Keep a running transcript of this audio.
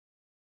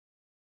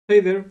Hey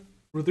there,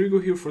 Rodrigo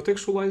here for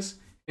Textualize,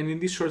 and in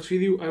this short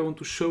video I want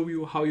to show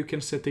you how you can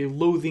set a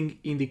loading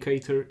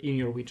indicator in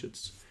your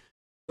widgets.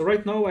 So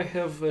right now I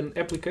have an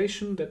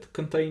application that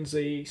contains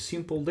a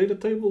simple data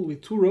table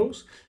with 2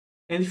 rows,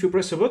 and if you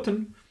press a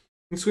button,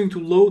 it's going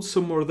to load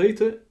some more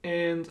data,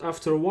 and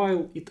after a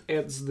while it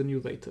adds the new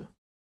data.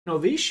 Now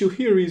the issue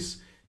here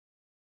is,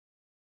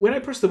 when I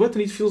press the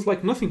button it feels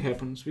like nothing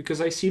happens, because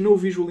I see no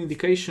visual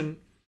indication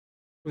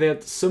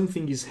that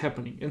something is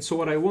happening. And so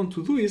what I want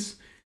to do is,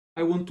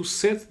 I want to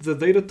set the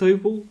data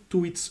table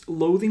to its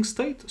loading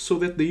state so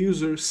that the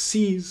user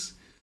sees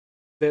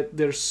that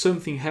there's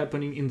something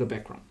happening in the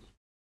background.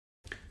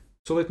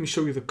 So let me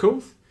show you the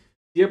code.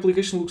 The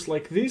application looks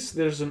like this.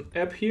 There's an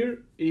app here.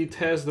 It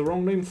has the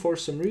wrong name for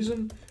some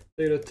reason.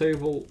 Data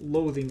table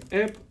loading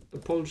app.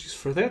 Apologies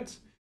for that.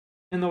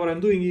 And now what I'm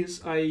doing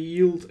is I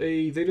yield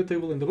a data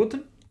table in the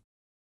button.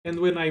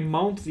 And when I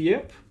mount the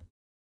app,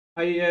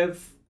 I add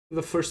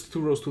the first 2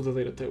 rows to the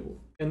data table.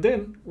 And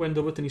then when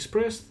the button is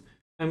pressed,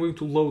 I'm going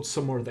to load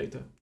some more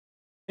data.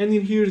 And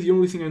in here, the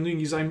only thing I'm doing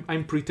is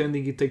I'm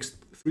pretending it takes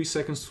 3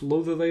 seconds to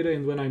load the data,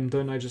 and when I'm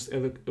done, I just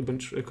add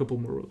a couple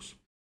more rows.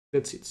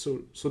 That's it.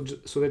 So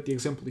that the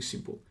example is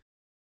simple.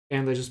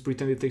 And I just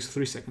pretend it takes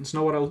 3 seconds.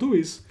 Now what I'll do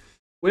is,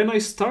 when I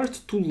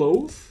start to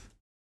load,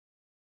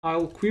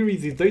 I'll query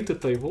the data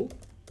table,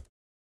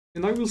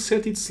 and I will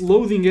set its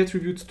loading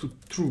attribute to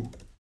true.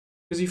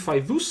 Because if I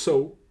do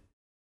so,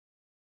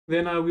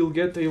 then I will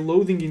get a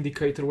loading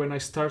indicator when I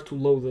start to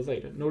load the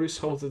data. Notice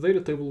how the data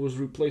table was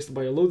replaced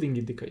by a loading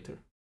indicator.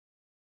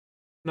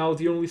 Now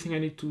the only thing I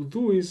need to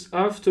do is,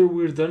 after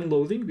we're done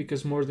loading,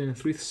 because more than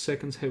 3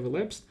 seconds have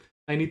elapsed,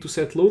 I need to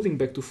set loading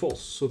back to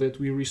false so that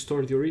we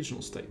restore the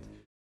original state.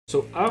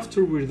 So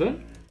after we're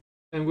done,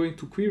 I'm going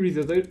to query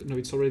the data. No,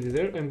 it's already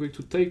there. I'm going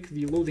to take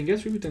the loading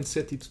attribute and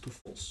set it to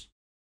false.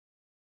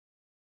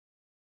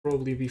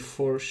 Probably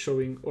before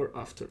showing or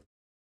after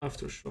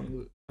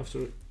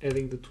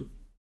adding the 2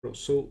 rows.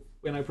 So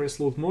when I press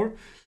load more,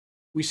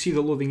 we see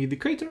the loading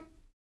indicator,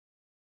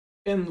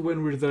 and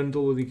when we're done,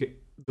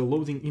 the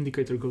loading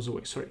indicator goes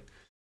away. Sorry.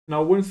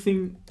 Now one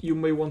thing you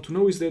may want to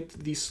know is that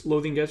this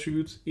loading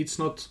attribute, it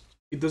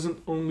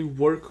doesn't only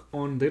work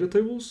on data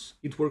tables,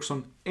 it works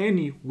on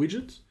any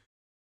widget.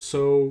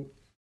 So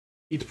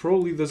it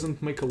probably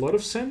doesn't make a lot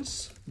of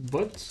sense,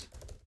 but,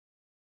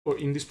 or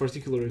in this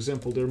particular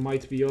example, there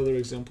might be other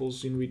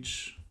examples in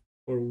which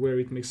or where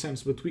it makes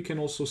sense, but we can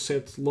also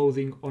set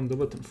loading on the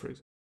button, for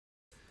example.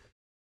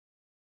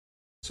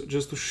 So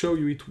just to show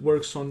you, it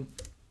works on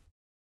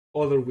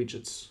other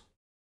widgets,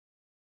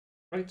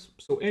 right?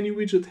 So any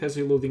widget has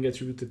a loading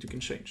attribute that you can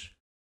change.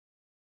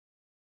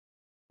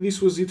 This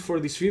was it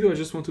for this video. I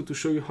just wanted to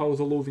show you how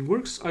the loading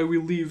works. I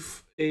will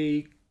leave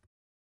a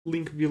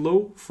link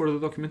below for the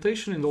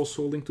documentation and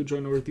also a link to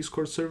join our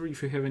Discord server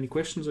if you have any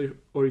questions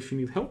or if you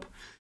need help.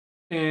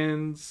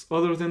 And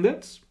other than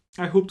that,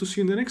 I hope to see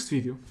you in the next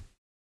video.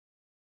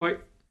 Bye.